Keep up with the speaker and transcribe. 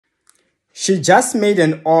She just made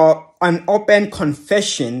an open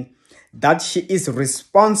confession that she is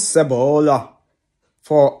responsible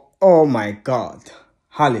for, oh my God,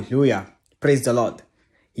 hallelujah, praise the Lord.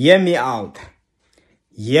 Hear me out.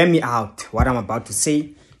 Hear me out, what I'm about to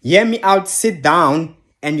say. Hear me out, sit down,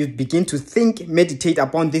 and you begin to think, meditate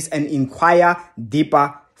upon this, and inquire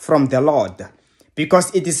deeper from the Lord. Because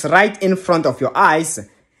it is right in front of your eyes.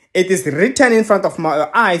 It is written in front of my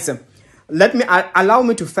eyes. Allow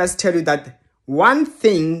me to first tell you that one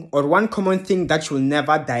thing or one common thing that you'll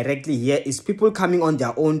never directly hear is people coming on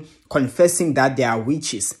their own, confessing that they are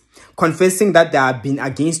witches, confessing that they have been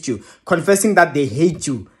against you, confessing that they hate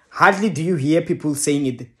you. Hardly do you hear people saying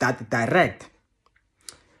it that direct.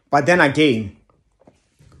 But then again,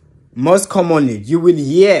 most commonly, you will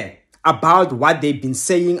hear about what they've been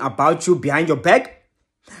saying about you behind your back.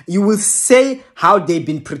 You will say how they've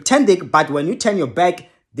been pretending, but when you turn your back,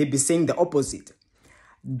 they'll be saying the opposite.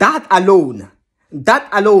 That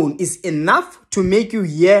alone is enough to make you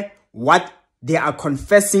hear what they are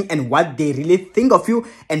confessing and what they really think of you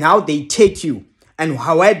and how they take you and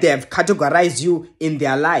how they have categorized you in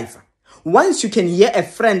their life. Once you can hear a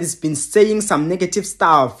friend has been saying some negative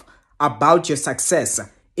stuff about your success,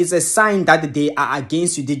 it's a sign that they are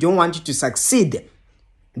against you. They don't want you to succeed.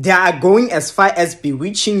 They are going as far as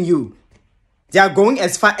bewitching you. They are going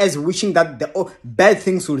as far as wishing that the bad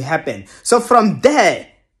things will happen. So from there,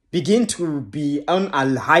 begin to be on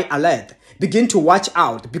a high alert. Begin to watch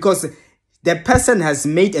out because the person has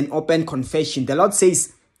made an open confession. The Lord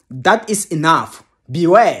says, that is enough.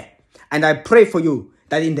 Beware. And I pray for you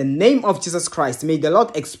that in the name of Jesus Christ, may the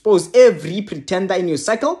Lord expose every pretender in your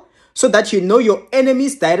circle so that you know your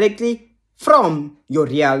enemies directly from your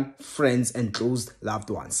real friends and close loved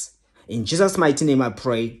ones. In Jesus' mighty name I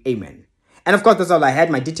pray, amen. And of course, that's all I had.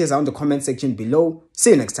 My details are on the comment section below. See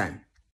you next time.